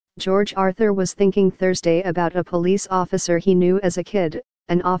George Arthur was thinking Thursday about a police officer he knew as a kid,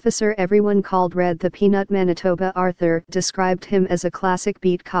 an officer everyone called Red the Peanut. Manitoba Arthur described him as a classic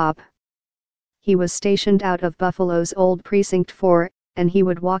beat cop. He was stationed out of Buffalo's old Precinct 4, and he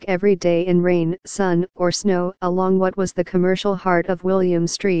would walk every day in rain, sun, or snow along what was the commercial heart of William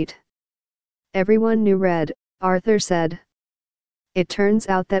Street. Everyone knew Red, Arthur said. It turns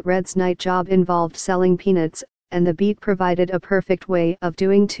out that Red's night job involved selling peanuts, and the beat provided a perfect way of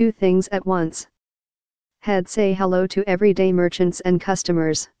doing two things at once. He'd say hello to everyday merchants and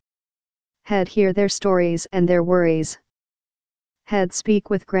customers. He'd hear their stories and their worries. He'd speak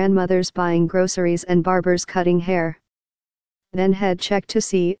with grandmothers buying groceries and barbers cutting hair. Then he'd check to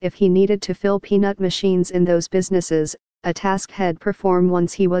see if he needed to fill peanut machines in those businesses, a task he'd perform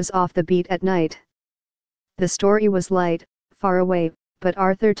once he was off the beat at night. The story was light, far away, but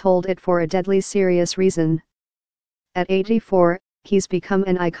Arthur told it for a deadly serious reason. At 84, he's become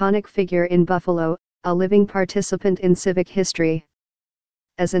an iconic figure in Buffalo, a living participant in civic history.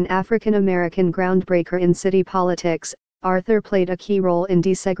 As an African-American groundbreaker in city politics, Arthur played a key role in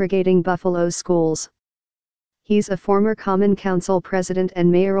desegregating Buffalo's schools. He's a former Common Council president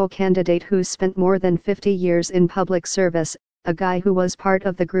and mayoral candidate who's spent more than 50 years in public service, a guy who was part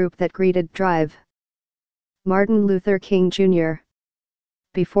of the group that greeted Drive Martin Luther King Jr.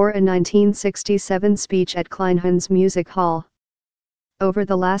 before a 1967 speech at Kleinhans Music Hall. Over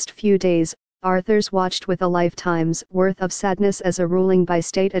the last few days, Arthur's watched with a lifetime's worth of sadness as a ruling by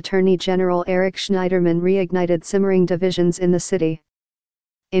State Attorney General Eric Schneiderman reignited simmering divisions in the city.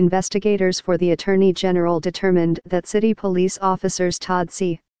 Investigators for the Attorney General determined that city police officers Todd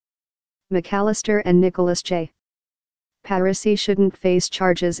C. McAllister and Nicholas J. Parisi shouldn't face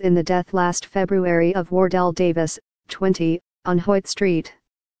charges in the death last February of Wardel Davis, 20, on Hoyt Street.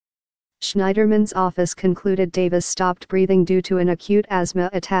 Schneiderman's office concluded Davis stopped breathing due to an acute asthma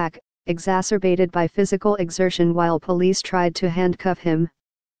attack, exacerbated by physical exertion while police tried to handcuff him.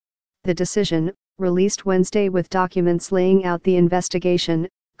 The decision, released Wednesday with documents laying out the investigation,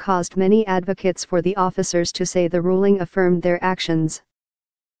 caused many advocates for the officers to say the ruling affirmed their actions.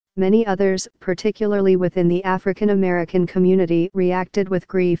 Many others, particularly within the African American community, reacted with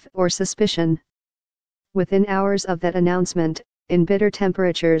grief or suspicion. Within hours of that announcement, in bitter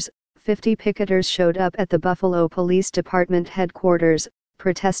temperatures, 50 picketers showed up at the Buffalo Police Department headquarters,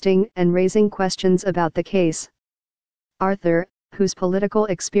 protesting and raising questions about the case. Arthur, whose political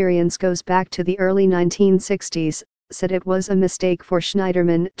experience goes back to the early 1960s, said it was a mistake for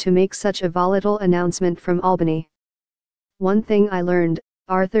Schneiderman to make such a volatile announcement from Albany. "One thing I learned,"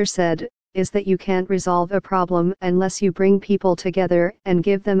 Arthur said, "is that you can't resolve a problem unless you bring people together and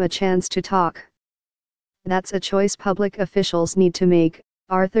give them a chance to talk. That's a choice public officials need to make,"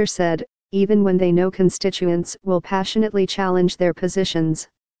 Arthur said, "even when they know constituents will passionately challenge their positions.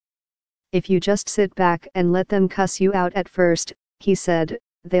 If you just sit back and let them cuss you out at first," he said,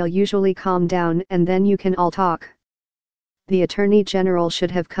 "they'll usually calm down and then you can all talk." The Attorney General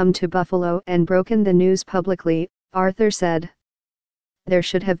should have come to Buffalo and broken the news publicly, Arthur said. There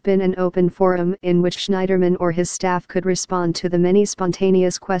should have been an open forum in which Schneiderman or his staff could respond to the many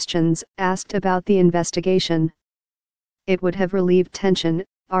spontaneous questions asked about the investigation. It would have relieved tension,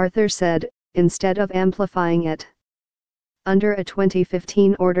 Arthur said, instead of amplifying it. Under a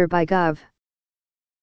 2015 order by Gov.